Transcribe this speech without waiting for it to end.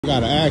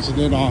Got an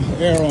accident on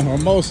Arrow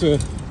Hermosa.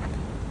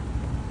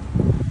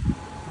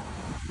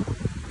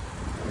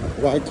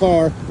 White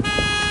car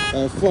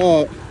at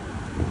fault.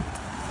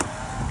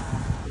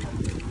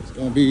 It's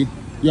gonna be.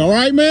 You all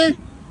right, man?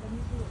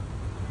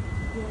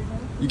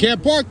 You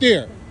can't park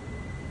there.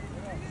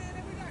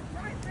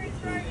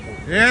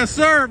 Yes,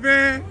 sir,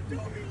 man.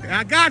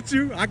 I got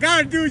you. I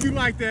gotta do you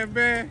like that,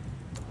 man.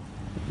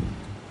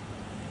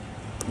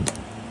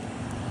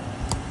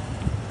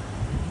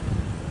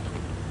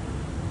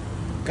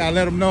 Gotta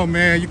let them know,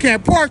 man. You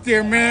can't park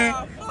there,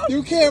 man.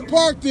 You can't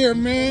park there,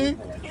 man.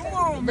 Come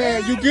on,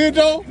 man. You good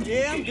though?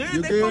 Yeah, I'm good.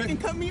 You They good? fucking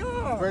cut me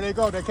off. Where they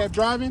go? They kept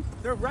driving?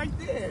 They're right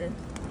there.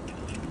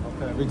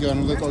 Okay, we got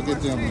them. Let's go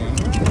get them,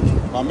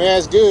 man. My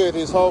man's good.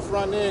 His whole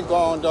front end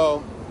gone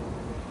though.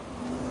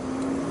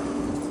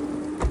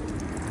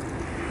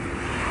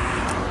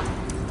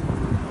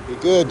 He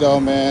good though,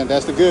 man.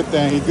 That's the good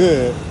thing. He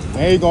good.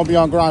 And he gonna be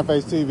on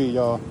Grindface TV,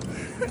 y'all.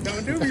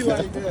 Don't do me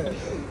like that.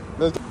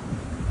 Let's.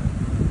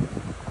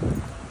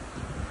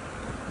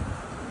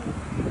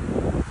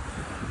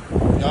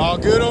 Y'all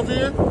good over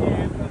here?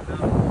 Yeah,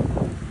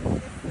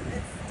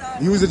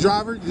 You was the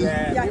driver?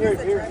 yeah, he was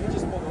the driver. He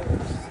just pulled over.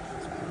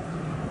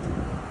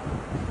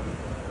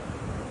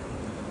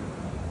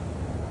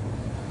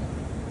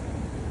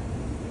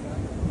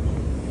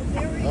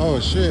 Oh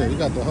shit, we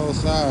got the whole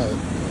side.